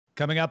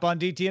Coming up on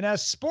DTNS,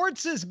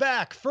 sports is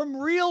back from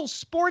real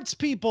sports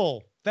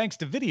people. Thanks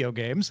to video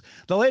games,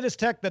 the latest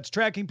tech that's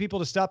tracking people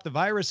to stop the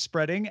virus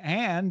spreading,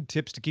 and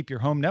tips to keep your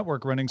home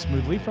network running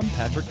smoothly from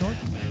Patrick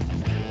Norton.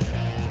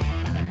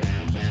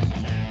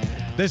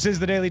 This is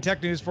the Daily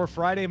Tech News for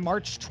Friday,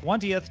 March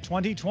 20th,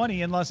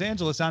 2020 in Los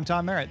Angeles. I'm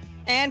Tom Merritt.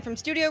 And from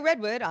Studio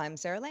Redwood, I'm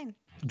Sarah Lane.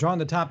 Drawing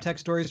the top tech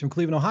stories from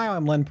Cleveland, Ohio,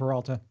 I'm Len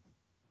Peralta.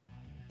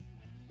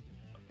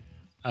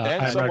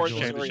 And somewhere in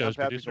Missouri, I'm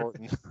Patrick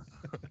Norton.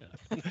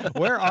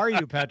 Where are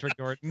you, Patrick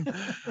Norton?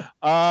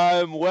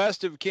 I'm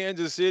west of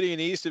Kansas City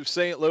and east of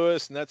St.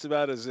 Louis, and that's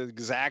about as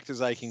exact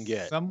as I can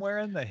get. Somewhere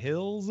in the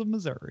hills of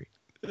Missouri.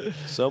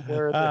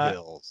 Somewhere in the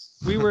hills.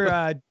 We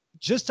were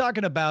just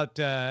talking about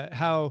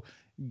how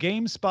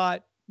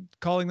GameSpot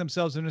calling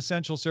themselves an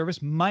essential service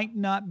might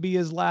not be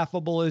as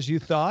laughable as you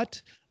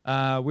thought.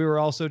 We were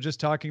also just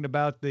talking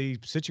about the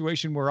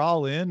situation we're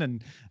all in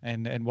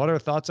and what our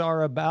thoughts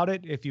are about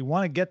it. If you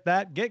want to get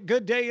that, get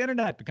Good Day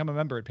Internet. Become a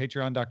member at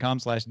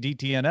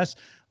patreon.com/DTNS.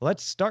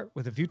 Let's start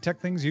with a few tech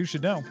things you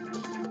should know.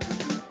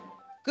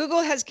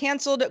 Google has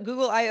canceled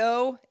Google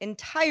I/O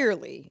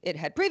entirely. It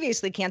had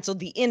previously canceled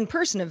the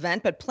in-person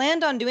event, but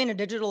planned on doing a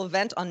digital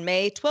event on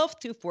May 12th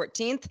to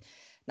 14th.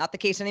 Not the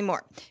case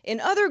anymore. In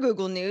other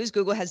Google news,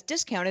 Google has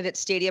discounted its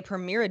Stadia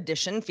Premier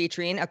Edition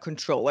featuring a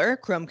controller,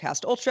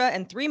 Chromecast Ultra,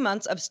 and 3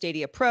 months of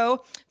Stadia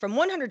Pro from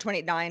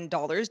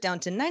 $129 down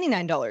to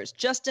 $99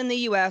 just in the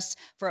U.S.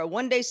 for a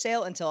one-day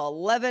sale until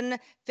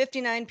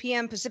 11:59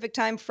 p.m. Pacific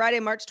Time,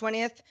 Friday, March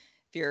 20th.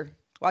 If you're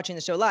watching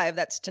the show live,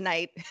 that's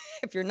tonight.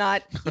 If you're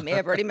not, you may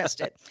have already missed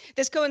it.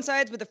 This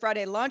coincides with the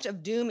Friday launch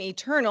of Doom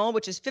Eternal,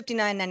 which is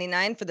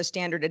 $59.99 for the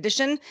standard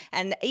edition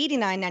and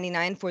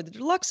 $89.99 for the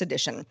deluxe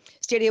edition.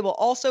 Stadia will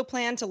also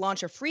plan to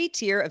launch a free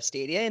tier of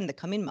Stadia in the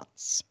coming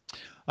months.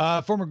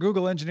 Former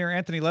Google engineer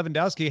Anthony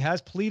Lewandowski has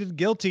pleaded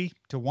guilty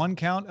to one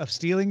count of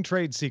stealing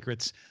trade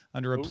secrets.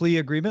 Under a plea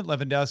agreement,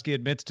 Lewandowski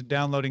admits to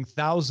downloading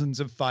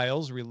thousands of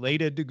files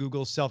related to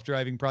Google's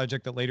self-driving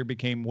project that later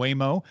became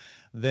Waymo.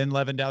 Then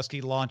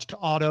Lewandowski launched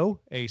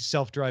Otto, a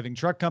self-driving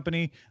truck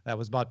company that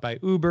was bought by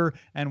Uber,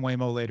 and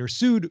Waymo later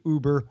sued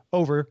Uber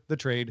over the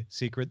trade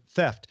secret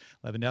theft.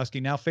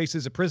 Lewandowski now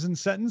faces a prison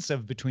sentence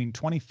of between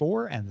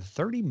 24 and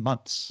 30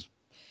 months.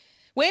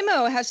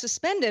 Waymo has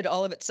suspended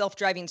all of its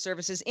self-driving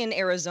services in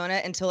Arizona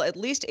until at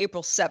least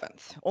April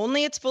 7th.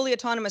 Only its fully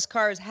autonomous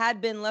cars had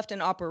been left in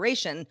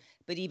operation,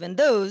 but even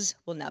those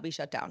will now be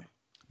shut down.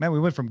 Man, we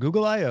went from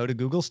Google I/O to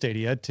Google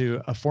Stadia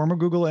to a former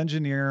Google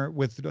engineer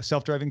with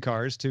self-driving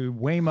cars to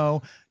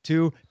Waymo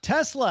to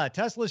Tesla.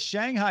 Tesla's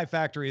Shanghai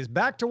factory is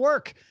back to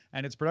work,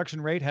 and its production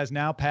rate has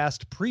now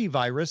passed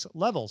pre-virus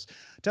levels.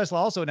 Tesla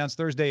also announced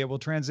Thursday it will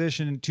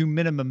transition to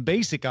minimum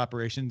basic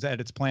operations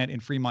at its plant in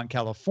Fremont,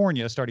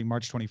 California, starting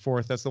March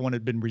 24th. That's the one it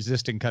had been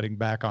resisting cutting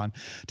back on.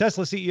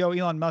 Tesla CEO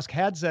Elon Musk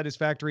had said his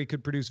factory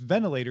could produce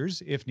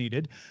ventilators if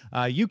needed.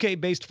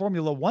 UK-based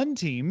Formula One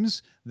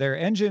teams, their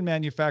engine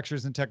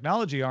manufacturers and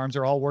technology arms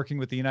are all working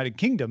with the United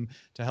Kingdom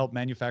to help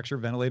manufacture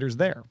ventilators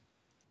there.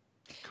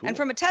 Cool. And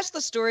from a Tesla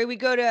story, we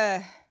go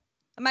to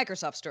a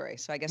Microsoft story.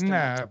 So I guess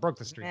broke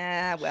the streak.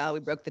 Well, we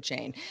broke the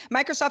chain.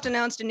 Microsoft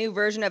announced a new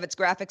version of its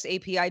graphics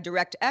API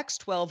DirectX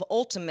 12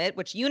 Ultimate,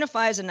 which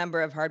unifies a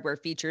number of hardware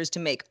features to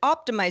make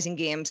optimizing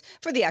games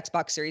for the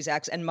Xbox Series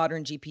X and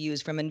modern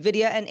GPUs from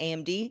NVIDIA and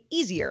AMD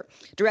easier.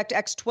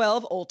 DirectX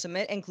 12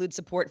 Ultimate includes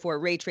support for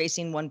ray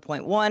tracing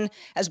 1.1,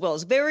 as well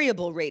as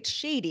variable rate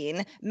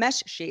shading,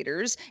 mesh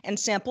shaders, and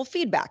sample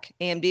feedback.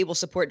 AMD will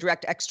support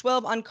DirectX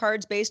 12 on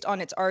cards based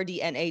on its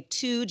RDNA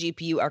 2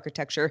 GPU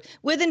architecture,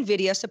 with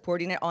NVIDIA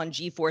supporting it on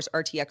GeForce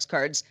RTX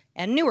cards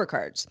and newer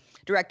cards.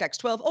 DirectX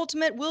 12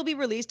 Ultimate will be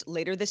released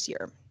later this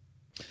year.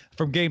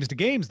 From games to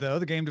games, though,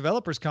 the Game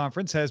Developers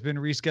Conference has been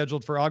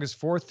rescheduled for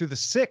August 4th through the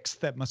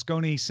 6th at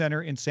Moscone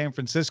Center in San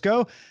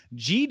Francisco.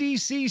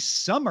 GDC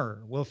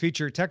Summer will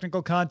feature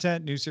technical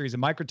content, new series of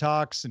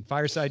microtalks and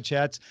fireside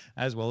chats,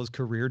 as well as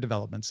career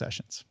development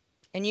sessions.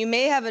 And you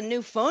may have a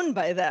new phone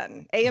by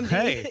then.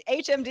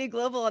 HMD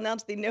Global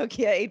announced the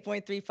Nokia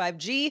 8.3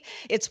 5G,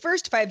 its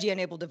first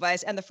 5G-enabled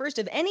device, and the first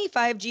of any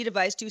 5G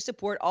device to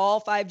support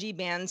all 5G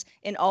bands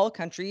in all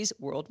countries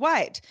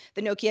worldwide.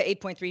 The Nokia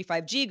 8.3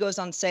 5G goes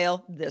on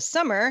sale this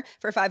summer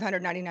for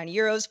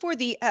 €599 for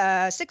the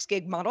 6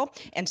 gig model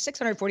and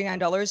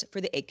 $649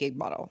 for the 8 gig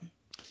model.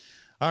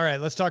 All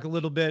right, let's talk a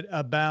little bit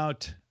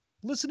about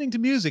listening to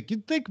music.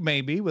 You'd think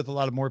maybe with a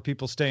lot of more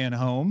people staying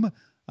home,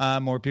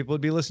 more people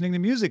would be listening to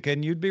music,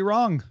 and you'd be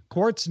wrong.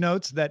 Quartz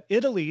notes that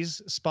Italy's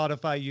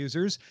Spotify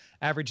users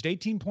averaged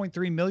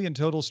 18.3 million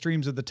total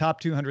streams of the top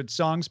 200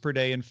 songs per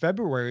day in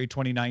February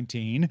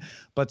 2019.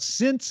 But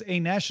since a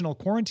national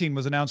quarantine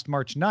was announced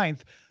March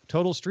 9th,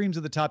 total streams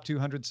of the top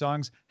 200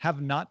 songs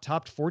have not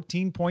topped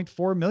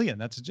 14.4 million.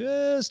 That's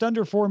just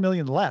under 4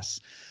 million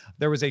less.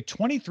 There was a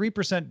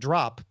 23%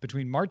 drop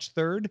between March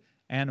 3rd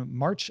and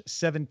March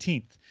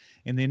 17th.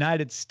 In the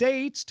United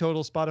States,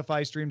 total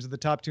Spotify streams of the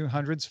top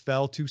 200s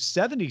fell to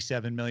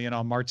 77 million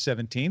on March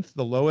 17th,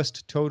 the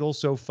lowest total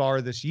so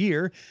far this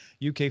year.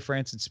 UK,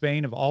 France, and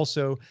Spain have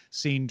also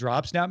seen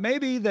drops. Now,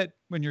 maybe that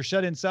when you're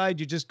shut inside,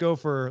 you just go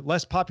for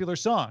less popular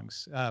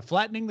songs,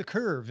 flattening the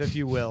curve, if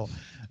you will.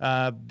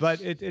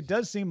 But it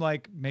does seem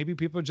like maybe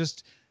people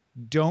just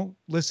don't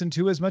listen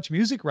to as much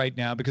music right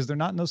now because they're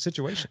not in those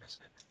situations.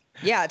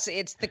 Yeah,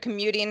 it's the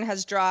commuting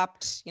has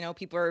dropped.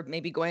 People are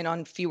maybe going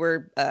on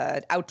fewer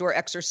outdoor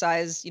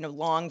exercise,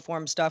 long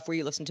form stuff where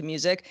you listen to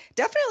music.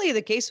 Definitely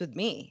the case with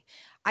me.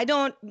 I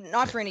don't,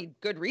 not for any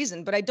good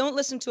reason, but I don't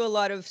listen to a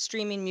lot of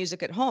streaming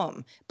music at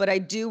home, but I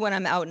do when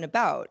I'm out and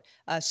about.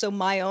 So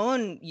my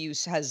own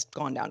use has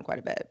gone down quite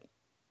a bit.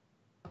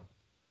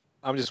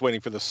 I'm just waiting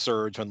for the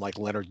surge on like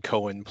Leonard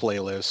Cohen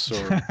playlists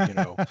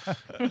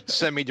or,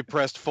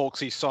 semi-depressed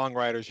folksy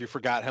songwriters you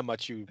forgot how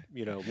much you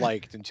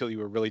liked until you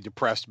were really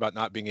depressed about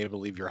not being able to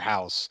leave your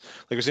house.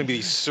 Like there's going to be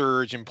these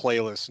surge in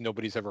playlists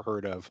nobody's ever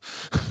heard of.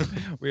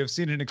 We have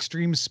seen an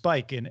extreme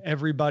spike in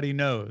Everybody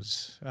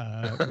Knows,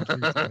 which we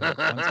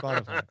on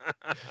Spotify.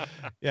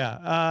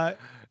 Yeah.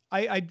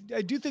 I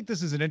do think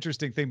this is an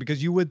interesting thing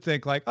because you would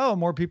think like, oh,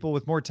 more people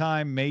with more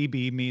time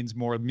maybe means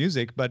more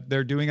music, but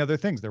they're doing other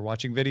things. They're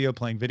watching video,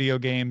 playing video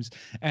games.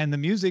 And the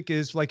music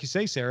is, like you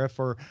say, Sarah,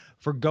 for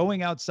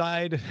going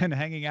outside and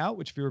hanging out,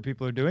 which fewer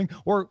people are doing,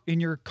 or in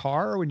your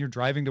car when you're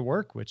driving to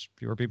work, which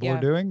fewer people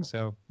are doing.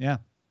 So, yeah.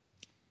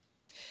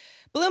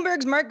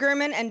 Bloomberg's Mark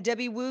Gurman and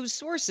Debbie Wu's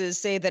sources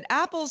say that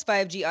Apple's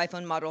 5G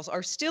iPhone models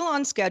are still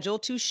on schedule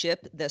to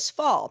ship this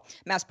fall.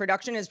 Mass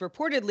production is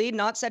reportedly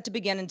not set to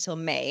begin until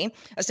May.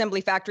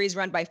 Assembly factories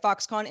run by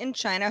Foxconn in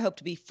China hope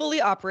to be fully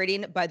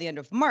operating by the end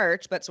of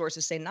March, but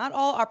sources say not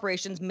all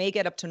operations may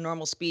get up to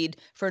normal speed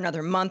for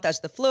another month as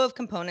the flow of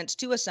components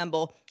to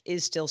assemble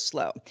is still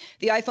slow.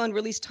 The iPhone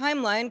release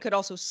timeline could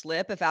also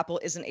slip if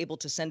Apple isn't able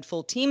to send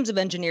full teams of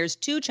engineers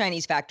to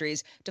Chinese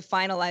factories to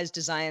finalize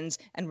designs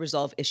and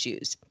resolve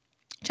issues.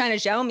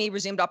 China's Xiaomi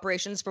resumed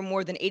operations for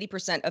more than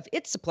 80% of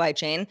its supply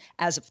chain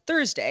as of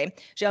Thursday.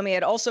 Xiaomi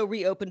had also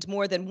reopened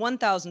more than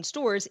 1,000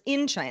 stores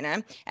in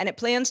China, and it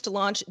plans to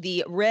launch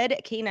the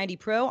Red K90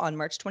 Pro on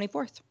March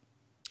 24th.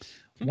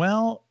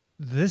 Well,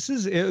 this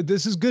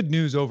is good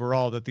news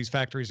overall that these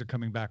factories are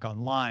coming back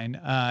online.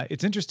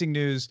 It's interesting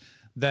news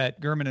that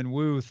Gurman and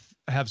Wu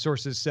have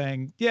sources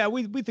saying, yeah,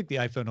 we think the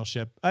iPhone will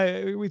ship.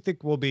 We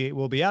think we'll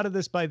be out of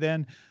this by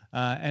then.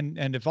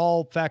 And if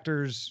all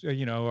factors,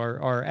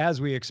 are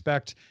as we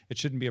expect, it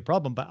shouldn't be a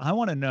problem. But I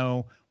want to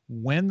know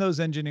when those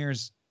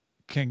engineers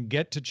can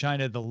get to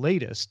China the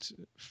latest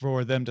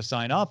for them to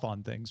sign off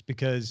on things,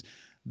 because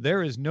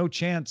there is no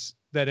chance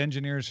that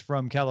engineers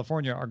from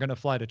California are going to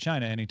fly to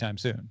China anytime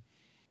soon.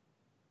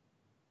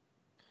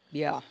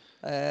 Yeah.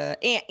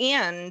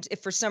 And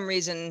if for some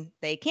reason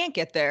they can't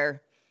get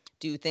there,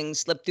 do things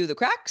slip through the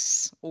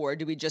cracks, or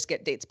do we just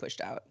get dates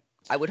pushed out?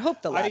 I would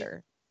hope the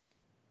latter.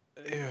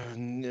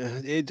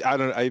 I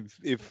don't.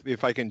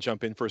 If I can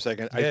jump in for a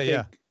second, I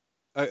think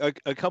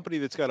a company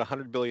that's got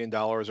 $100 billion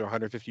or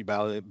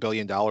 $150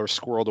 billion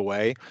squirreled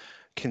away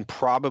can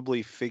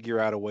probably figure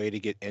out a way to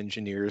get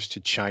engineers to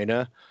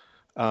China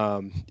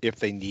if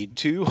they need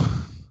to.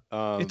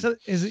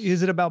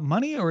 Is it about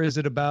money, or is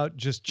it about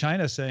just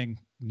China saying,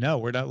 no,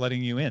 we're not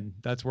letting you in?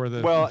 That's where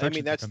the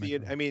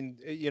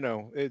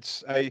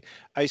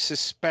I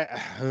suspect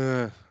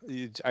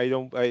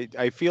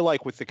I feel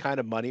like with the kind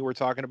of money we're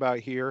talking about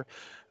here,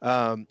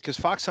 because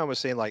Foxconn was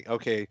saying like,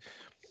 okay,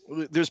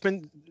 there's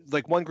been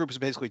like one group is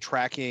basically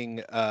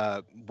tracking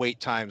wait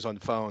times on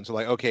phones. So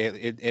like,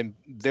 okay, and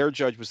their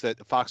judge was that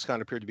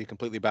Foxconn appeared to be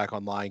completely back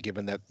online,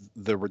 given that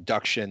the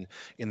reduction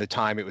in the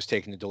time it was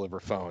taking to deliver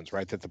phones,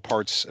 right? That the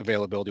parts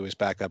availability was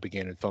back up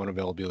again and phone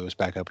availability was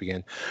back up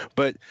again.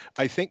 But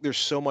I think there's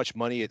so much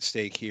money at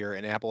stake here,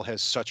 and Apple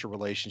has such a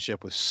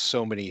relationship with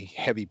so many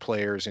heavy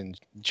players in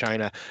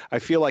China. I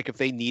feel like if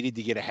they needed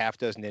to get a half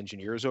dozen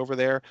engineers over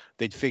there,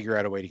 they'd figure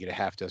out a way to get a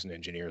half dozen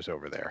engineers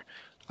over there.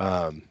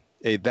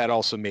 That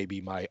also may be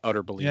my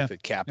utter belief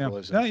that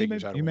capitalism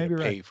figures out a way to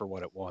pay for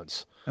what it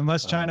wants.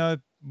 Unless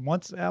China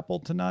wants Apple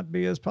to not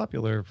be as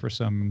popular for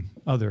some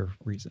other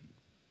reason.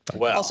 But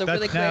well, also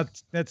really quick.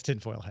 That's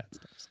tinfoil hat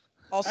stuff.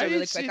 Also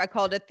really quick, I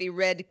called it the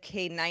Red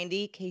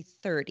K90,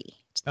 K30.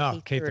 It's the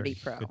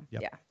K30 Pro.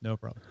 Yep, yeah. No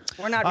problem.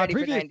 We're not ready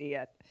for 90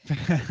 yet.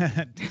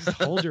 Just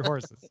hold your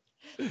horses.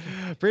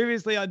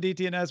 Previously on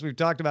DTNS, we've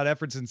talked about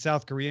efforts in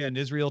South Korea and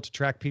Israel to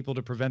track people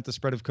to prevent the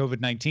spread of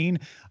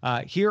COVID-19.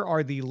 Here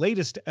are the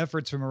latest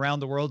efforts from around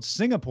the world.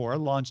 Singapore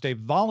launched a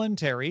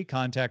voluntary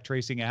contact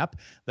tracing app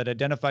that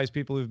identifies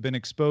people who've been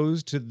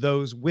exposed to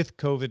those with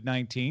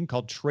COVID-19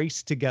 called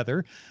Trace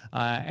Together.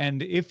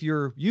 And if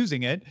you're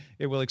using it,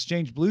 it will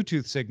exchange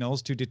Bluetooth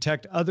signals to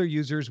detect other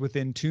users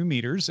within 2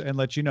 meters and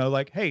let you know,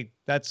 like, hey,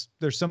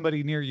 there's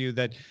somebody near you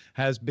that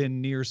has been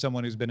near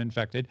someone who's been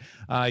infected.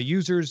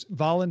 Users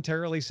voluntarily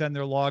voluntarily send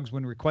their logs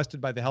when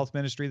requested by the health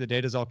ministry. The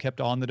data is all kept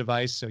on the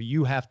device, so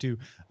you have to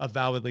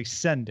avowedly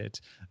send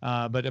it.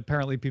 But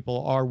apparently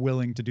people are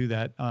willing to do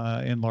that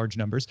in large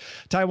numbers.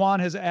 Taiwan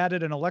has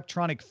added an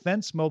electronic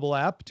fence mobile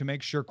app to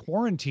make sure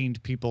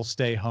quarantined people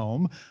stay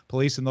home.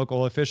 Police and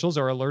local officials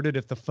are alerted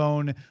if the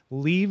phone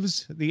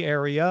leaves the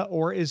area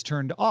or is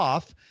turned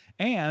off.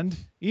 And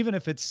even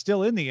if it's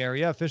still in the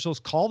area, officials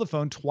call the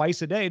phone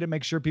twice a day to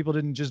make sure people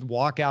didn't just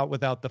walk out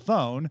without the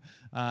phone.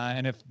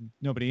 And if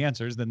nobody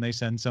answers, then they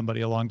send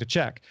somebody along to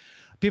check.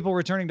 People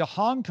returning to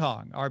Hong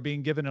Kong are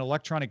being given an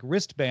electronic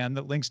wristband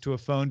that links to a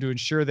phone to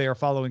ensure they are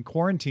following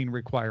quarantine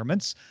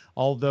requirements,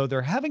 although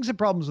they're having some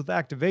problems with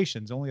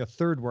activations. Only a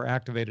third were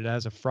activated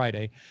as of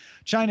Friday.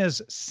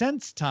 China's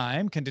Sense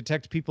Time can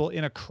detect people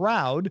in a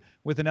crowd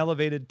with an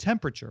elevated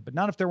temperature, but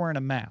not if they're wearing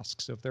a mask.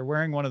 So if they're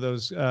wearing one of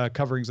those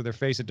coverings of their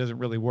face, it doesn't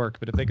really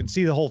work. But if they can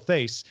see the whole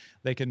face,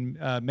 they can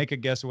make a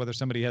guess of whether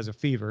somebody has a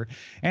fever.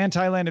 And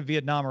Thailand and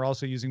Vietnam are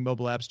also using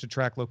mobile apps to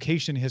track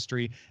location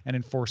history and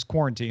enforce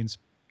quarantines.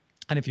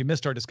 And if you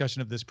missed our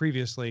discussion of this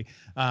previously,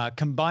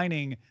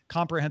 combining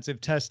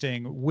comprehensive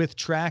testing with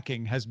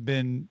tracking has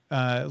been,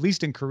 at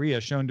least in Korea,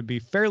 shown to be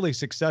fairly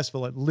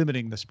successful at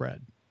limiting the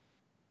spread.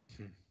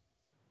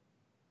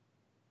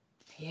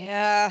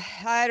 Yeah,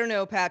 I don't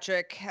know,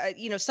 Patrick.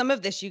 Some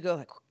of this you go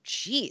like,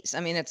 geez.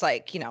 I mean, it's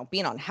like,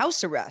 being on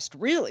house arrest,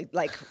 really,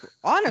 like,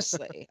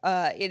 honestly,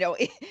 in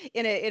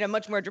a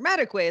much more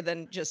dramatic way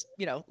than just,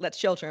 let's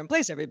shelter in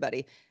place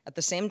everybody. At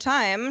the same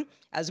time,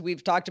 as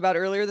we've talked about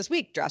earlier this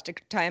week,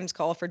 drastic times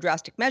call for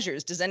drastic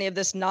measures. Does any of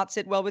this not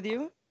sit well with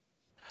you?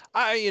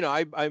 At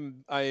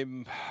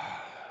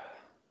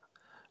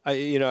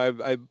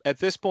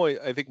this point,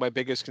 I think my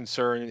biggest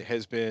concern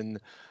has been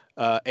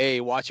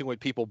watching what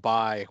people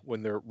buy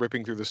when they're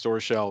ripping through the store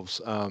shelves,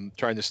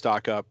 trying to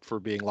stock up for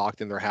being locked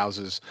in their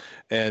houses,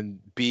 and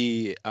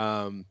B,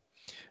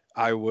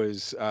 I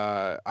was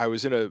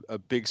in a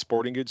big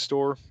sporting goods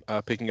store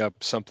picking up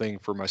something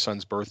for my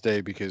son's birthday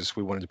because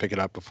we wanted to pick it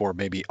up before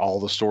maybe all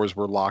the stores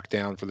were locked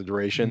down for the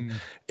duration.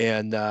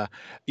 And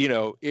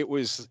it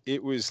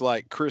was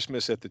like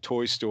Christmas at the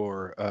toy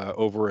store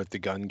over at the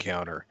gun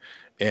counter.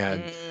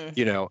 And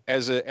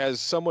as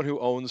someone who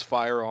owns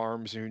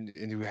firearms and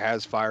who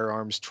has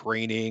firearms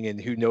training and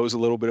who knows a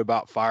little bit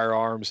about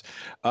firearms,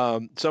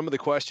 some of the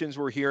questions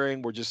we're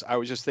hearing I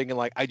was just thinking,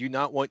 like, I do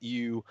not want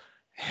you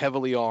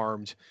heavily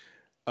armed,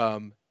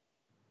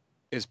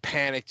 as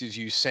panicked as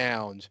you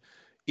sound,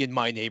 in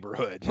my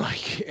neighborhood,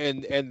 like,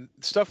 and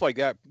stuff like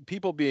that.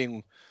 People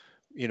being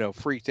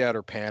freaked out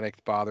or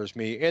panicked bothers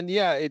me. And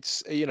yeah,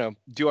 it's,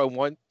 do I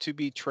want to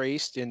be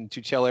traced and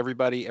to tell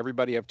everybody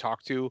I've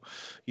talked to,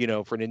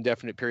 for an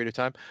indefinite period of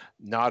time?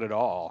 Not at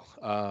all.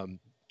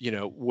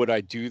 Would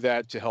I do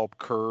that to help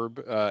curb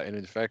an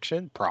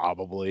infection?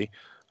 Probably.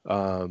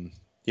 I'm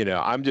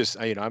just,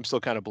 I'm still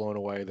kind of blown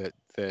away that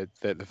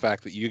the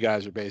fact that you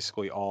guys are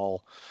basically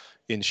all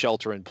in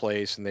shelter in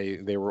place, and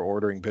they were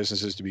ordering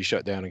businesses to be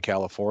shut down in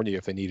California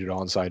if they needed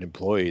on-site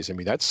employees. I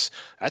mean, that's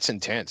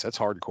intense. That's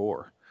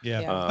hardcore.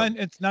 Yeah. And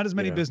it's not as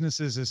many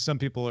businesses as some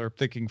people are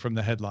thinking from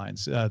the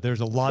headlines.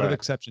 There's a lot of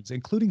exceptions,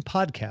 including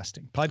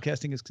podcasting.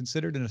 Podcasting is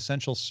considered an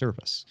essential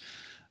service.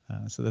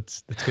 So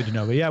that's good to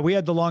know. But yeah, we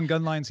had the long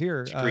gun lines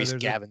here. Grease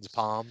Gavin's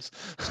palms.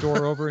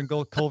 Store over in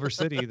Culver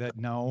City that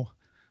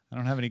I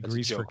don't have any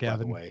grease for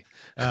Gavin. By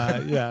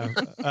the way.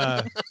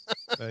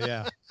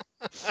 Yeah.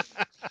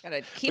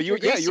 Gotta keep your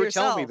grease you were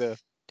yourself. telling me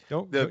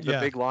the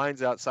big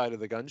lines outside of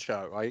the gun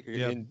shop, right?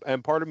 Yep.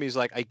 And part of me is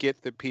like, I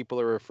get that people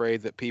are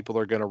afraid that people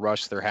are going to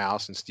rush their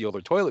house and steal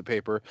their toilet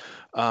paper.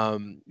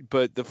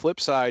 But the flip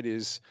side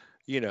is,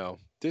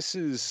 this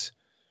is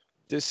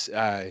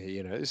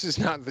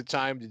not the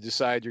time to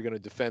decide you're going to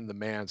defend the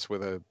manse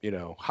with a,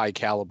 high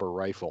caliber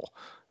rifle.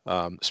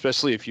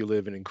 Especially if you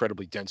live in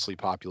incredibly densely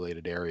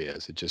populated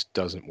areas. It just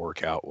doesn't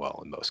work out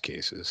well in most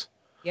cases.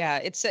 Yeah,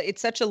 it's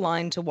such a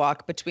line to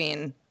walk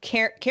between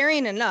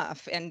caring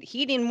enough and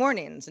heeding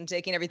warnings and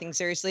taking everything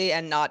seriously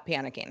and not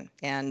panicking.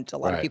 And a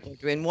lot of people are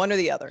doing one or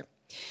the other.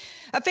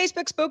 A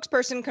Facebook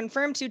spokesperson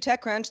confirmed to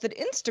TechCrunch that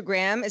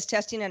Instagram is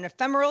testing an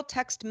ephemeral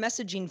text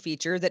messaging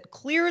feature that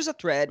clears a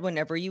thread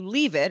whenever you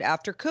leave it,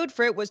 after code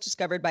for it was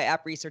discovered by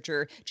app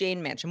researcher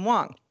Jane Mancham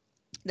Wong.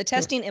 The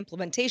testing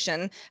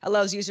implementation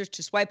allows users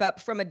to swipe up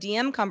from a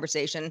DM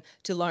conversation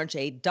to launch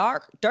a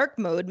dark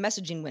mode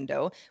messaging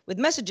window, with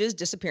messages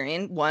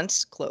disappearing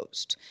once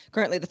closed.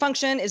 Currently, the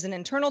function is an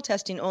internal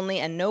testing only,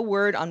 and no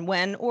word on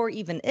when or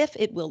even if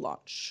it will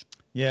launch.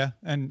 Yeah,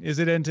 and is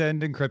it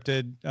end-to-end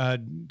encrypted?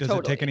 Does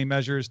it take any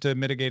measures to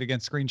mitigate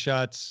against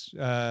screenshots,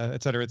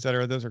 et cetera, et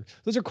cetera? Those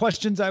are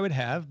questions I would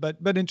have, but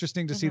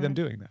interesting to see them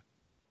doing that.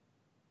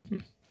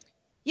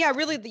 Yeah,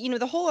 really,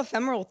 the whole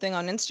ephemeral thing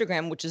on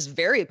Instagram, which is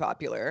very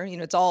popular,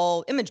 it's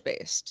all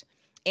image-based,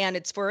 and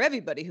it's for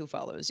everybody who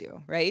follows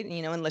you, right?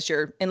 Unless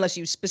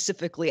you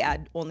specifically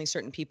add only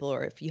certain people,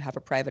 or if you have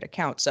a private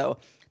account. So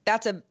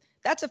that's a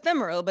that's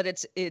ephemeral,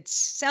 but it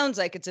sounds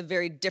like it's a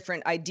very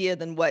different idea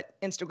than what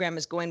Instagram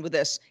is going with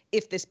this.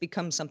 If this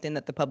becomes something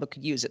that the public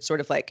could use, it's sort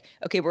of like,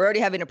 okay, we're already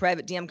having a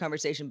private DM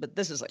conversation, but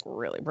this is like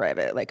really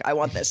private. Like, I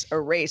want this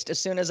erased as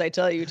soon as I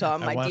tell you,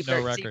 Tom, my deep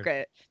dark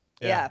secret.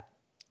 Yeah.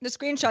 The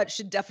screenshot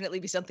should definitely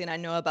be something I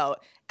know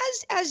about,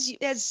 as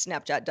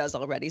Snapchat does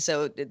already.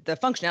 So the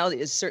functionality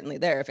is certainly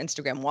there if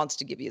Instagram wants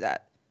to give you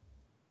that.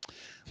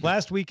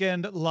 Last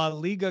weekend, La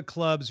Liga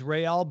clubs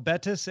Real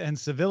Betis and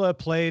Sevilla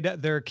played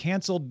their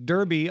canceled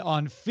derby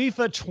on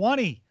FIFA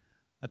 20.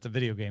 That's a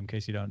video game, in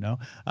case you don't know,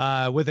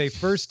 with a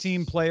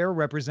first-team player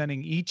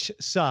representing each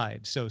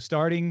side. So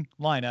starting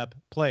lineup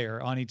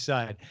player on each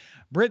side.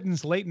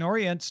 Britain's Leyton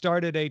Orient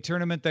started a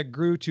tournament that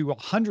grew to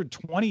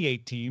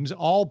 128 teams,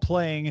 all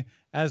playing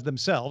as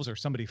themselves, or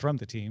somebody from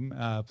the team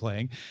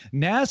playing.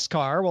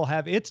 NASCAR will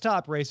have its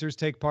top racers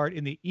take part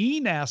in the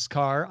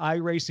eNASCAR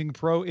iRacing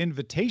Pro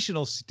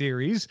Invitational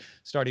Series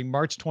starting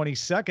March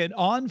 22nd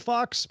on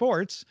Fox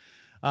Sports.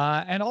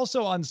 And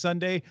also on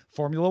Sunday,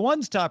 Formula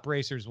One's top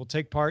racers will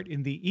take part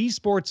in the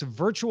esports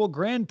virtual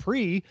Grand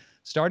Prix,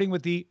 starting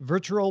with the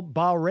virtual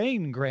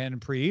Bahrain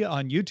Grand Prix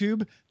on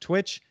YouTube,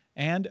 Twitch,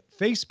 and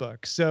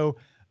Facebook. So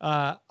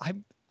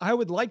I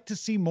would like to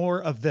see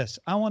more of this.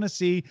 I want to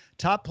see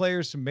top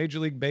players from Major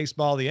League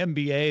Baseball, the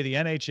NBA, the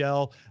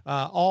NHL,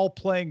 all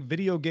playing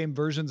video game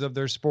versions of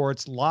their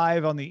sports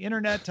live on the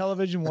internet,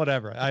 television,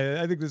 whatever.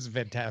 I think this is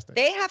fantastic.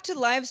 They have to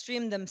live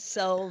stream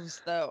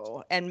themselves,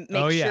 though, and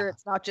make sure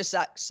it's not just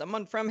that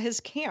someone from his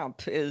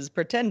camp is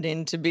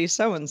pretending to be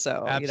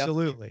so-and-so.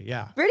 Absolutely,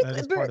 yeah.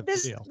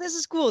 This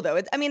is cool, though.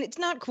 It's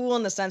not cool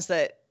in the sense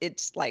that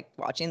it's like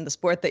watching the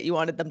sport that you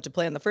wanted them to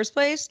play in the first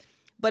place.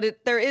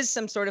 But there is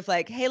some sort of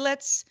like, hey,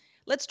 let's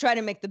try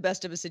to make the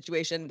best of a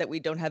situation that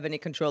we don't have any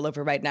control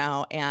over right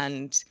now.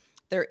 And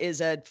there is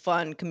a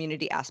fun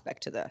community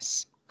aspect to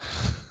this.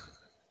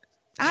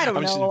 I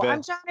don't know.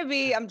 I'm trying to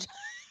be. I'm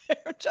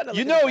trying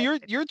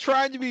to. You're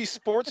trying to be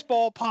sports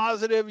ball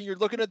positive. And you're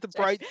looking at the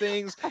bright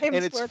things, and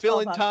it's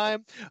filling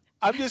time.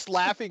 I'm just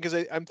laughing because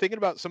I'm thinking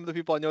about some of the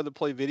people I know that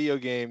play video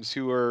games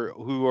who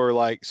are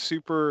like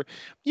super,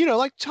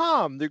 like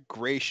Tom. They're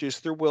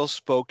gracious, they're well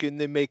spoken,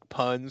 they make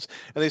puns,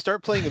 and they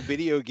start playing a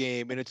video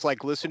game, and it's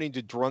like listening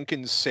to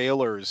drunken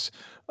sailors,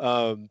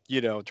 trying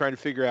to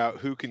figure out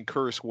who can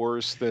curse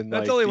worse than.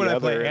 That's only when I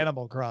play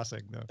Animal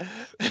Crossing, though.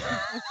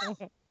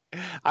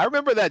 I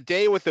remember that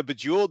day with the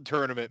Bejeweled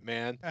tournament,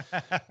 man.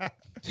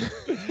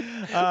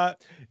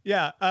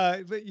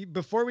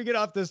 Before we get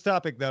off this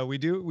topic, though, we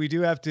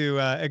do have to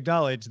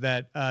acknowledge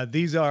that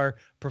these are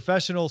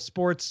professional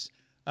sports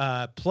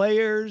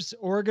players,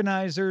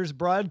 organizers,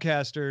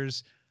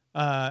 broadcasters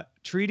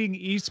treating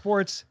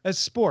esports as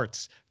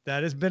sports.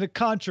 That has been a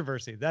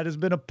controversy. That has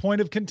been a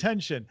point of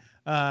contention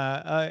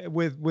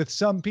with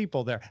some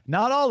people there.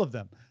 Not all of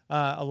them.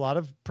 A lot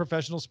of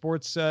professional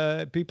sports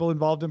people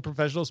involved in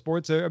professional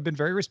sports have been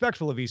very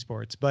respectful of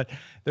esports, but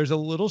there's a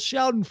little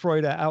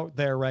schadenfreude out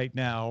there right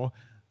now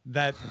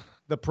that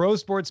the pro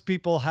sports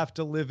people have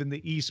to live in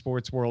the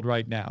esports world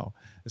right now,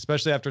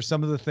 especially after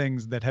some of the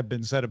things that have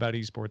been said about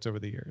esports over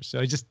the years.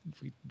 So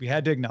we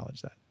had to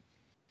acknowledge that.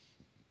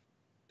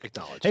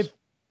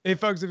 Hey,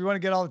 folks, if you want to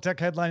get all the tech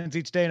headlines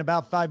each day in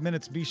about 5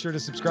 minutes, be sure to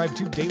subscribe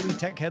to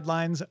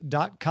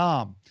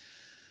dailytechheadlines.com.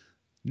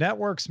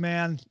 Networks,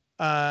 man.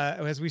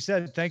 As we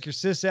said, thank your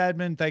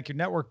sysadmin, thank your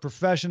network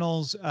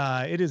professionals.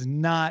 It is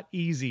not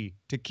easy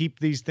to keep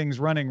these things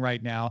running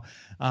right now.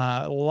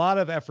 A lot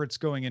of efforts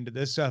going into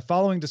this.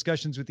 Following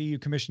discussions with EU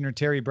Commissioner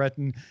Terry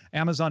Breton,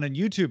 Amazon and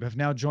YouTube have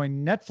now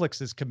joined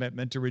Netflix's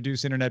commitment to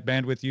reduce internet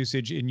bandwidth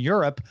usage in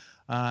Europe.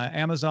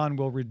 Amazon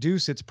will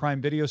reduce its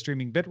Prime Video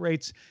streaming bit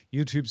rates.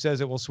 YouTube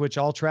says it will switch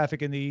all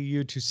traffic in the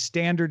EU to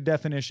standard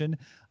definition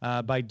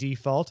by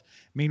default.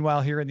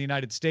 Meanwhile, here in the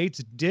United States,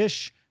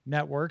 Dish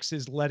Networks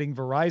is letting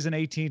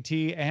Verizon,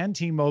 AT&T, and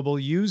T-Mobile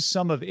use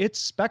some of its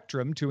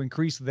spectrum to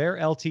increase their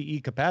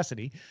LTE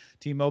capacity.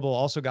 T-Mobile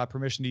also got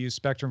permission to use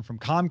spectrum from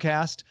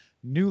Comcast,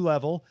 New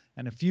Level,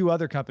 and a few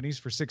other companies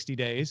for 60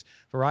 days.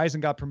 Verizon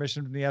got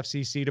permission from the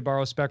FCC to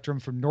borrow spectrum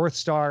from North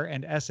Star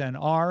and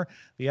SNR.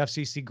 The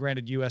FCC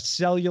granted U.S.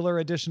 Cellular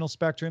additional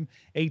spectrum.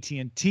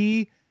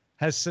 AT&T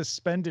has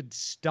suspended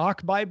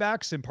stock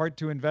buybacks in part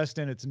to invest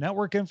in its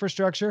network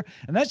infrastructure.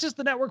 And that's just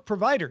the network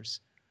providers.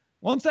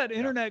 Once that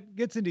internet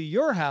gets into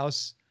your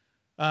house,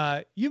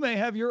 you may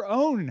have your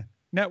own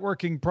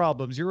networking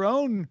problems, your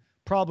own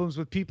problems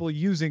with people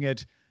using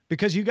it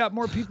because you got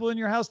more people in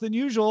your house than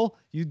usual.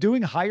 You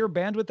doing higher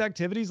bandwidth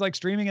activities like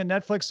streaming and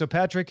Netflix. So,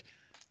 Patrick,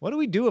 what do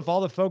we do if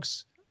all the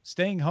folks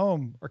staying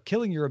home are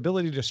killing your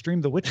ability to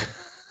stream The Witcher?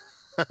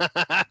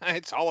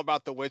 It's all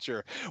about The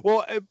Witcher.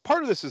 Well,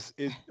 part of this is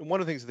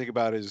one of the things to think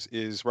about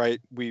is right.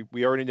 We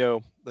already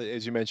know,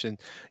 as you mentioned,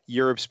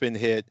 Europe's been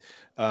hit.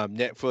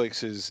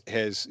 Netflix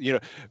has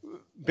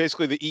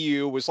basically the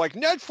EU was like,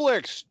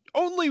 Netflix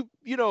only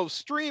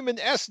stream in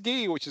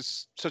SD, which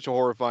is such a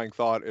horrifying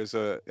thought as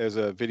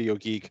a video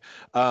geek.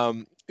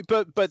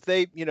 But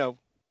they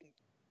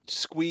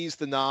squeezed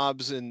the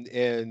knobs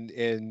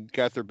and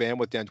got their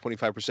bandwidth down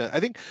 25%. I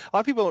think a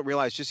lot of people don't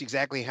realize just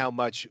exactly how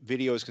much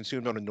video is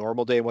consumed on a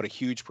normal day and what a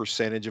huge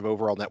percentage of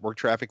overall network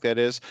traffic that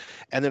is.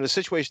 And then a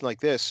situation like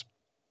this,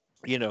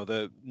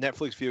 the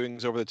Netflix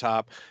viewings over the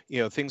top,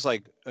 things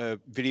like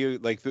video,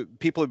 like the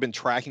people have been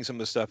tracking some of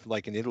the stuff,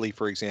 like in Italy,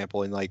 for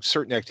example, and like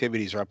certain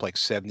activities are up like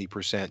 70%,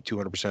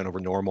 200% over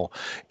normal.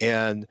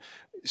 And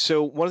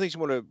so one of the things you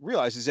want to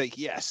realize is that,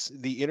 yes,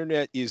 the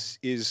internet is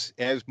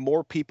as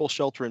more people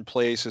shelter in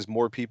place, as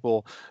more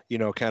people,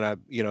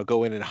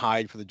 go in and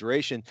hide for the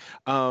duration,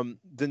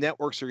 the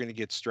networks are going to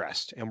get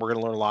stressed, and we're going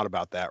to learn a lot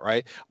about that,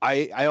 right?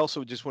 I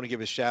also just want to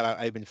give a shout out.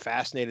 I've been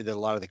fascinated that a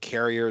lot of the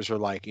carriers are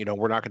like,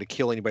 we're not going to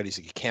kill anybody's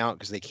account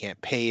because they can't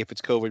pay if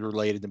it's COVID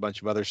related and a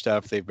bunch of other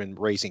stuff. They've been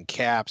raising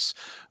caps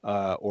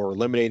or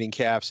eliminating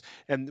caps.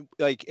 And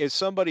like, as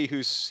somebody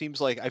who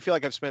seems like, I feel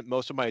like I've spent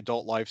most of my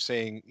adult life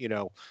saying,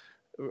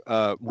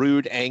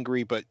 rude,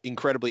 angry, but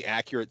incredibly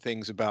accurate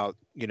things about,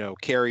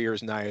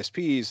 carriers and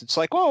ISPs. It's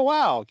like, oh,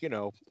 wow,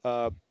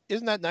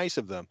 isn't that nice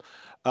of them?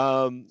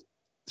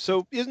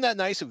 So isn't that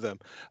nice of them?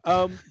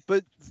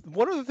 But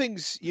one of the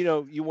things,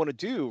 you want to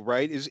do,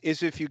 right, is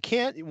if you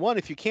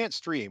can't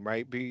stream,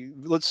 right?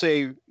 Let's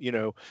say,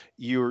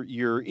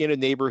 you're in a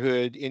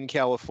neighborhood in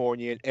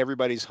California and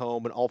everybody's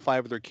home and all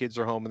 5 of their kids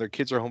are home and their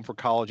kids are home for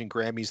college and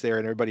Grammy's there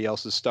and everybody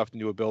else is stuffed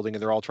into a building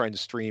and they're all trying to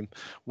stream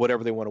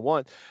whatever they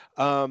want.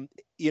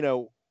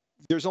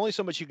 There's only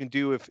so much you can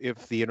do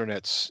if the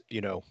internet's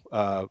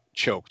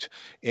choked.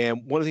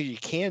 And one of the things you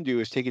can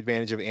do is take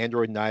advantage of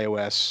Android and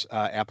iOS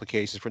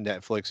applications for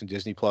Netflix and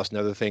Disney Plus and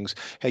other things.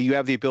 Hey, you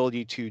have the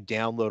ability to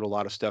download a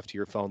lot of stuff to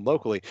your phone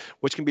locally,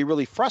 which can be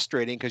really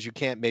frustrating because you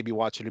can't maybe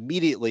watch it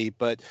immediately.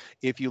 But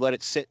if you let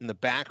it sit in the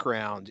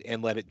background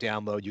and let it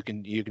download, you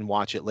can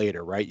watch it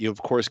later, right? You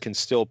of course can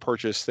still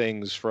purchase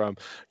things from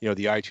the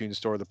iTunes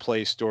Store, the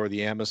Play Store,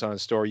 the Amazon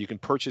Store. You can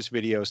purchase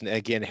videos and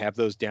again have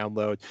those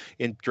download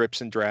in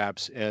drips and drabs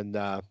and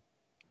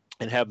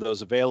have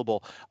those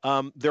available.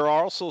 There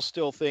are also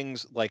still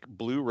things like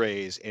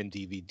Blu-rays and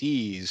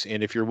DVDs.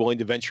 And if you're willing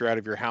to venture out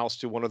of your house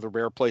to one of the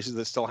rare places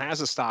that still has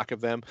a stock of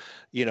them,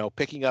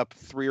 picking up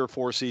 3 or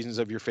 4 seasons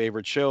of your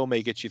favorite show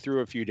may get you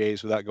through a few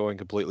days without going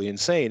completely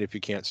insane if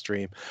you can't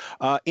stream.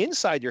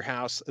 Inside your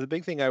house, the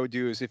big thing I would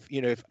do is if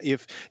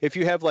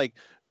you have like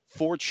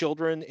 4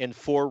 children and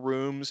 4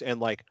 rooms and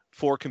like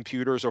 4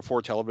 computers or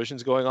 4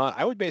 televisions going on,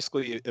 I would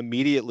basically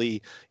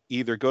immediately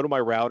either go to my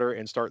router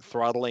and start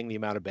throttling the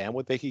amount of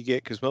bandwidth they could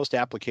get, because most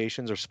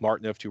applications are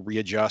smart enough to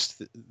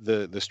readjust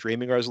the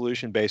streaming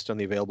resolution based on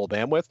the available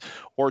bandwidth,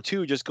 or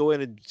 2, just go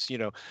in and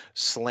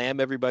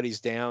slam everybody's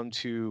down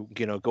to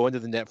go into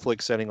the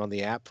Netflix setting on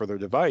the app for their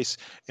device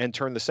and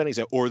turn the settings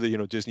out, or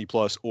the Disney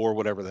Plus or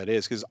whatever that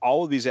is, because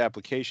all of these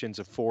applications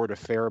afford a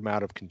fair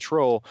amount of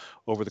control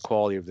over the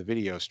quality of the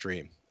video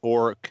stream.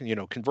 Or,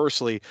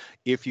 conversely,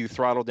 if you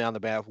throttle down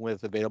the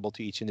bandwidth available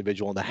to each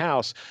individual in the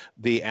house,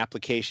 the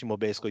application will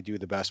basically do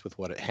the best with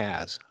what it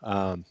has.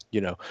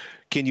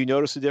 Can you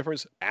notice the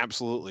difference?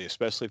 Absolutely,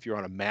 especially if you're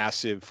on a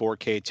massive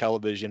 4K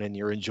television and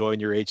you're enjoying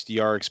your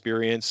HDR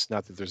experience.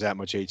 Not that there's that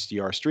much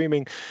HDR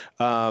streaming.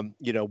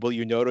 Will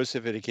you notice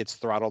if it gets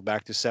throttled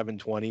back to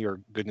 720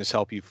 or goodness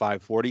help you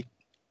 540?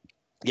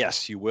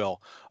 Yes, you will.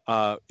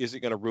 Is it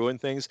going to ruin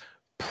things?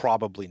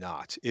 Probably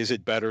not. Is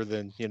it better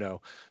than,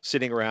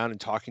 sitting around and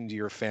talking to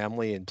your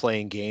family and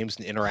playing games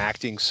and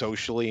interacting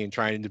socially and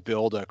trying to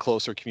build a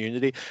closer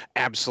community?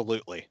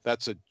 Absolutely.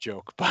 That's a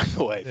joke, by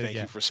the way. Thank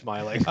you for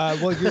smiling.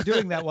 Well, you're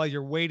doing that while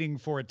you're waiting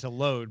for it to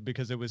load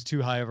because it was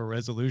too high of a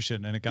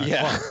resolution and it got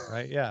clogged,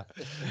 right? Yeah.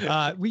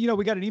 We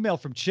got an email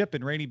from Chip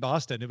in rainy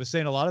Boston. It was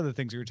saying a lot of the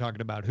things you were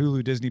talking about,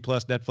 Hulu, Disney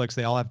Plus, Netflix,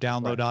 they all have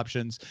download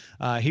options.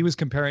 He was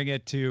comparing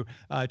it to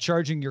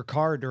charging your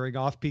car during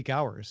off-peak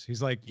hours.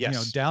 He's like,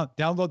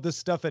 download this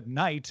stuff at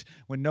night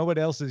when no one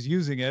else is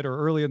using it or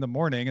early in the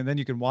morning, and then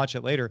you can watch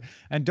it later.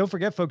 And don't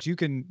forget, folks, you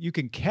can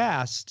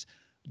cast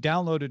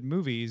downloaded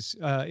movies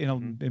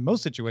in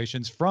most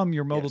situations from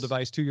your mobile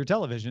device to your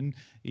television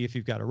if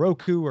you've got a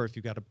Roku or if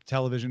you've got a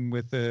television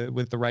with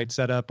the right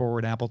setup or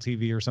an Apple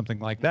TV or something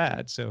like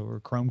that, or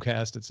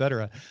Chromecast,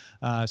 etc.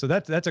 So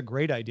that's a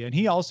great idea. And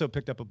he also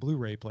picked up a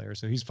Blu-ray player,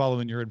 so he's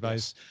following your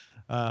advice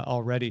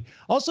already.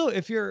 Also,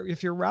 if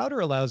your router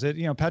allows it,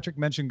 Patrick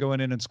mentioned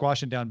going in and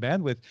squashing down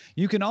bandwidth.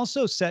 You can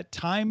also set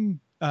time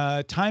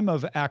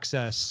of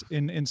access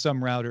in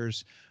some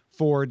routers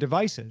for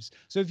devices.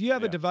 So if you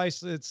have a device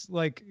that's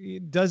like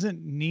it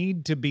doesn't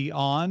need to be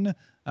on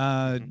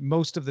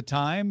most of the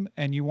time,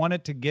 and you want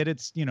it to get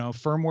its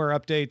firmware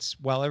updates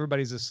while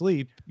everybody's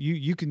asleep,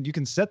 you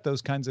can set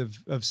those kinds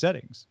of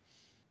settings.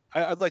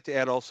 I'd like to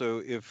add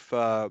also, if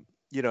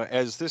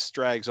as this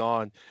drags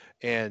on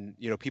and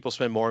people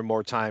spend more and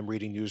more time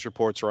reading news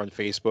reports or on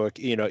Facebook,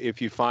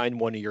 if you find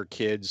one of your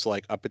kids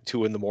like up at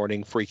 2 a.m.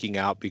 freaking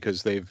out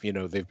because they've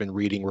been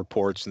reading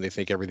reports and they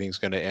think everything's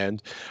going to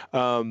end,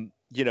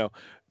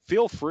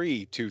 feel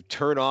free to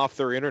turn off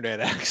their internet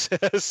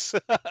access,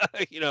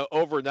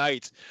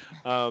 overnight,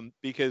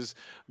 because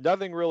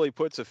nothing really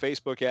puts a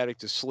Facebook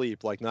addict to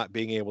sleep like not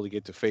being able to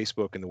get to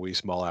Facebook in the wee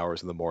small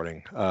hours of the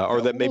morning.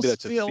 Or that maybe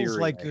that's a theory. Feels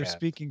like I you're have.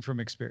 speaking from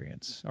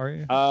experience, are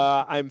you?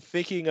 I'm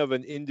thinking of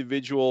an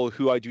individual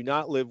who I do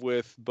not live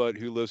with, but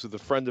who lives with a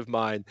friend of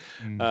mine,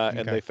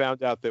 and they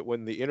found out that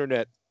when the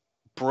internet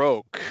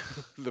broke,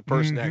 the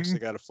person actually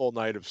got a full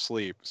night of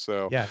sleep.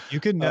 So yeah,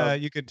 you can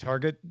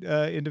target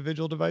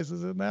individual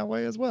devices in that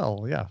way as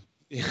well. Yeah,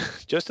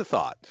 just a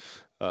thought.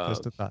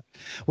 Just a thought.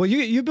 Well,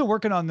 you've been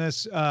working on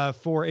this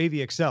for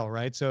AVXL,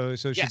 right? So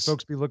should Yes.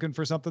 folks be looking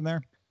for something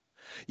there?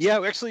 Yeah,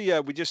 actually,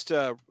 we just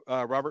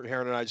Robert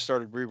Heron and I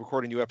started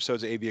re-recording new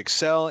episodes of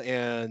AVXL,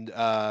 and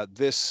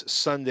this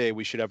Sunday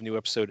we should have a new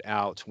episode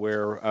out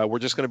where we're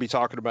just going to be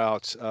talking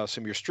about some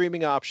of your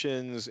streaming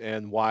options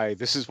and why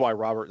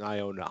Robert and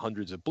I own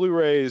hundreds of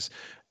Blu-rays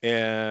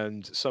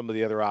and some of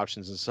the other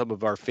options and some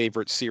of our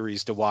favorite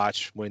series to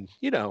watch when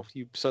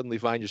you suddenly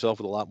find yourself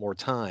with a lot more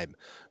time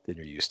than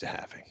you're used to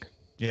having.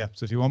 Yeah.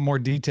 So if you want more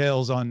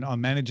details on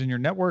managing your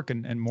network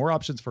and more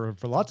options for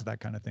lots of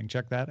that kind of thing,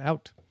 check that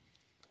out.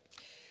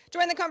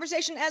 Join the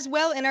conversation as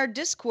well in our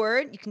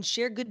Discord. You can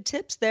share good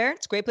tips there.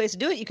 It's a great place to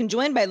do it. You can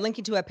join by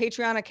linking to a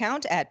Patreon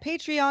account at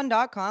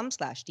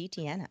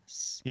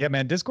patreon.com/DTNS. Yeah,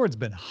 man, Discord's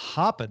been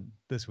hopping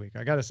this week.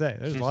 I got to say,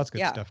 there's lots of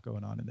good stuff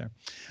going on in there.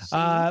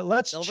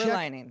 Let's Silver check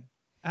lining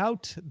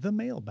out the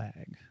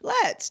mailbag.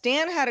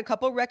 Dan had a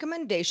couple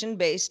recommendation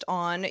based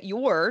on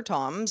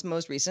Tom's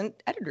most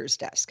recent editor's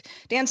desk.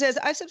 Dan says,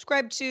 I've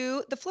subscribed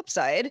to The Flip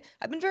Side.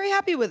 I've been very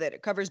happy with it.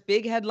 It covers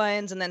big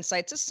headlines and then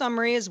cites a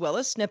summary as well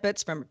as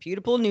snippets from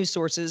reputable news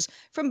sources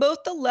from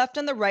both the left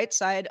and the right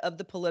side of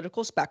the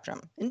political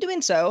spectrum. In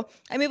doing so,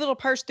 I'm able to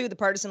parse through the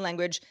partisan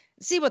language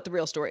and see what the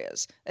real story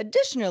is.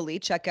 Additionally,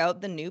 check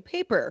out the new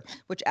paper,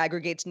 which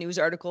aggregates news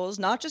articles,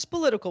 not just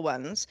political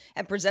ones,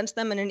 and presents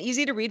them in an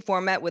easy-to-read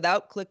format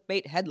without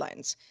clickbait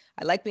headlines.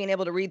 I like being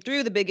able to read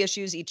through the big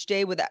issues each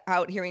day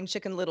without hearing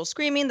Chicken Little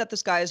screaming that the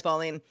sky is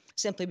falling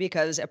simply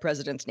because a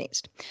president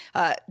sneezed.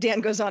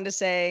 Dan goes on to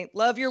say,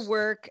 love your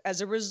work.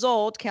 As a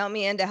result, count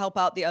me in to help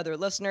out the other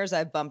listeners.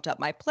 I've bumped up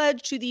my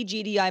pledge to the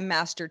GDI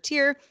Master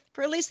tier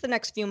for at least the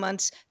next few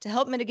months to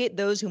help mitigate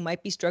those who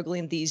might be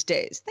struggling these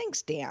days.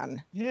 Thanks,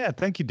 Dan. Yeah,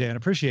 thank you, Dan.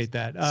 Appreciate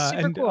that.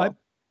 Super cool.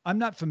 I'm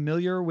not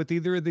familiar with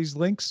either of these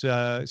links,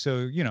 so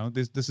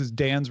this is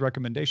Dan's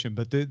recommendation,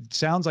 but it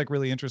sounds like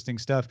really interesting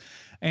stuff.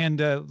 And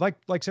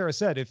like Sarah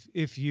said,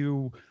 if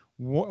you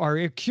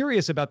are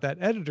curious about that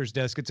editor's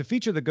desk, it's a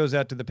feature that goes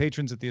out to the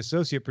patrons at the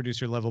associate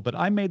producer level, but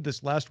I made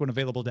this last one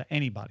available to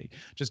anybody.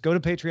 Just go to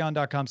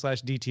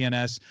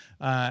patreon.com/DTNS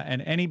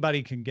and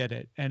anybody can get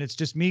it. And it's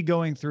just me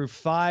going through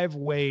 5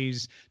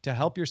 ways to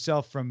help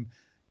yourself from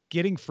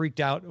getting freaked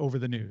out over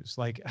the news,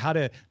 like how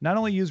to not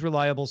only use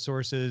reliable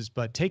sources,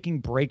 but taking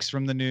breaks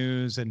from the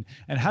news and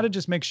how to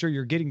just make sure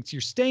you're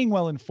staying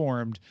well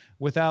informed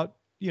without,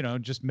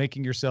 just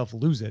making yourself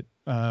lose it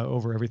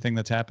over everything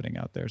that's happening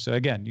out there. So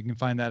again, you can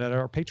find that at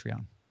our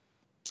Patreon.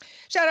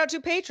 Shout out to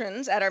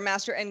patrons at our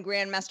Master and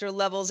Grandmaster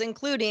levels,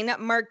 including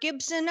Mark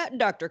Gibson,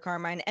 Dr.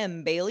 Carmine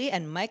M. Bailey,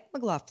 and Mike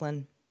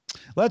McLaughlin.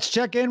 Let's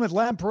check in with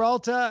Len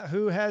Peralta,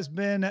 who has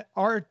been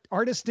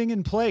artisting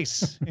in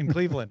place in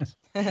Cleveland.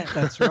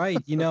 That's right.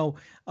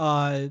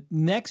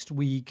 Next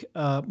week,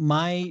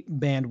 my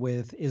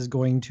bandwidth is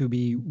going to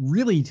be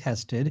really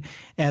tested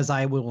as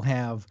I will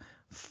have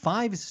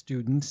 5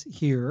 students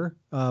here,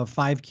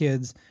 5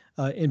 kids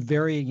in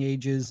varying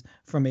ages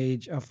from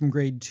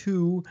grade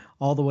 2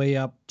 all the way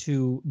up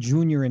to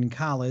junior in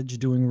college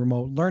doing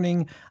remote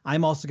learning.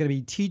 I'm also going to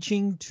be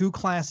teaching 2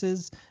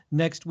 classes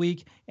next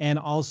week and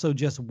also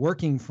just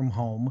working from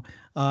home.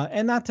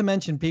 And not to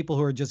mention people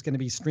who are just going to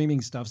be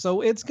streaming stuff. So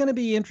it's going to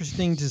be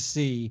interesting to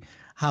see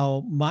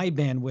how my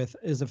bandwidth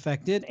is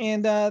affected.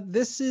 And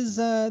this is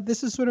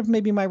sort of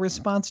maybe my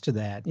response to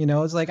that.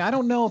 It's like, I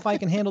don't know if I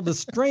can handle the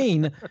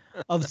strain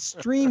of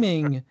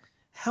streaming.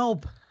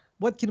 Help.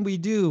 What can we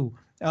do?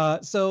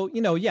 So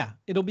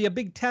it'll be a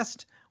big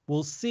test.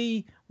 We'll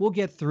see. We'll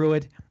get through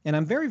it. And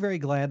I'm very, very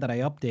glad that I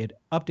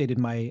updated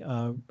my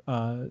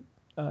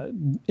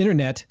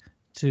internet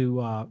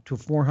to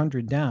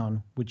 400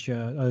 down, which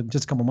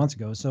just a couple months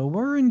ago. So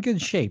we're in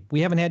good shape.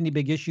 We haven't had any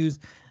big issues,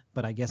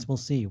 but I guess we'll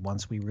see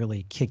once we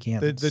really kick in.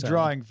 The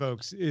drawing,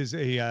 folks, is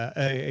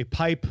a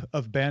pipe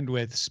of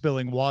bandwidth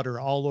spilling water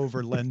all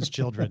over Len's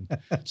children,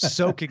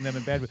 soaking them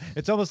in bandwidth.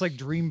 It's almost like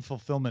dream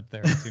fulfillment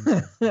there, it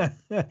seems like.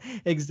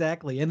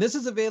 Exactly. And this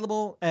is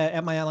available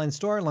at my online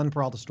store,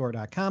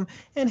 lenperaltastore.com.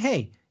 And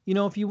hey,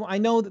 I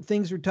know that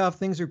things are tough,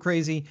 things are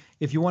crazy.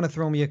 If you want to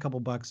throw me a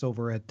couple bucks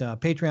over at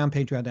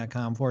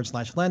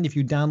patreon.com/Len, if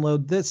you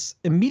download this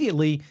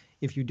immediately,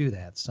 if you do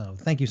that. So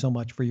thank you so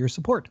much for your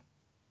support.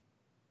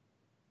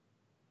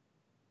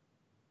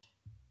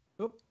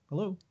 Oh,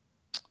 hello.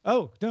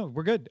 Oh, no,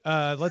 we're good.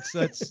 Let's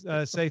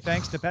say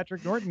thanks to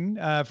Patrick Norton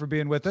for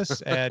being with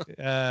us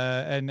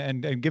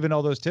and giving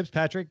all those tips.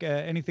 Patrick,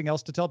 anything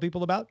else to tell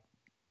people about?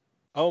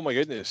 Oh my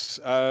goodness.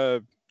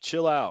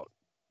 Chill out.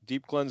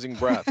 Deep cleansing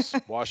breaths.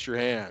 Wash your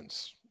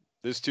hands.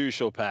 This too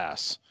shall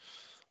pass.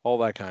 All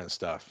that kind of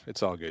stuff.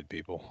 It's all good,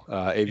 people.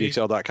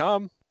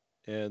 avxl.com.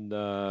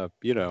 And,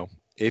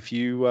 if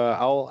you, it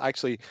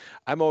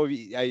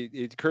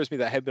occurs to me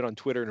that I have been on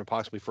Twitter and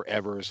possibly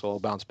forever, so I'll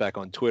bounce back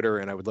on Twitter,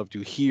 and I would love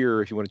to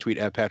hear, if you want to tweet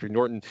at Patrick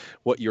Norton,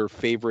 what your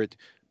favorite,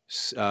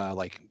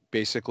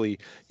 basically,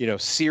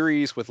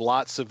 series with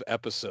lots of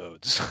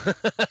episodes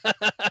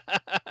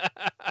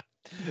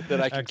that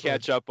I can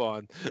catch up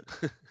on.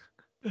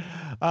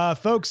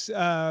 Folks,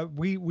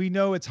 we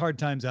know it's hard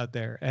times out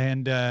there,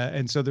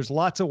 and so there's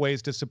lots of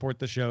ways to support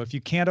the show. If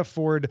you can't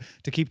afford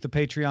to keep the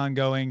Patreon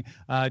going,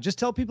 just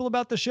tell people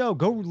about the show.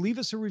 Go leave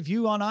us a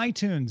review on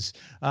iTunes.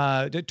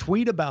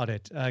 Tweet about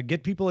it.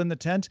 Get people in the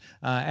tent.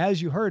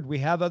 As you heard, we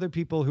have other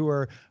people who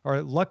are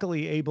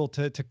luckily able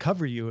to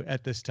cover you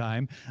at this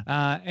time.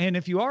 And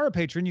if you are a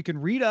patron, you can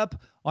read up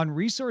on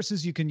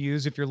resources you can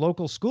use if your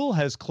local school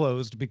has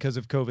closed because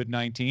of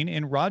COVID-19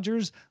 in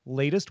Roger's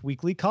latest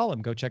weekly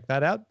column. Go check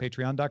that out,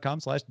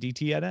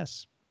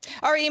 patreon.com/DTNS.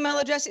 Our email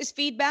address is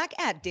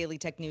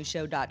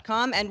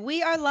feedback@dailytechnewsshow.com, and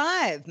we are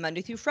live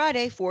Monday through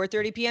Friday,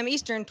 4:30 p.m.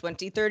 Eastern,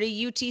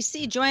 2030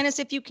 UTC. Join us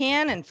if you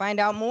can, and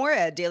find out more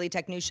at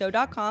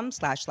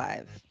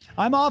dailytechnewsshow.com/live.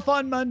 I'm off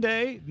on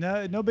Monday.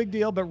 No big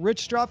deal, but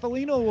Rich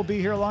Straffolino will be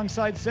here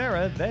alongside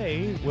Sarah.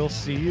 They will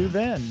see you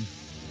then.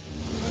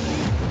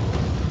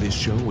 This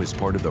show is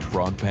part of the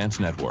Frog Pants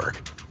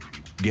Network.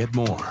 Get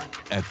more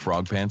at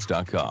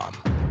frogpants.com.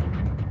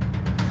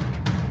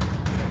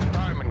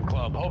 Diamond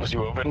Club hopes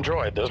you have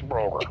enjoyed this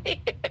program.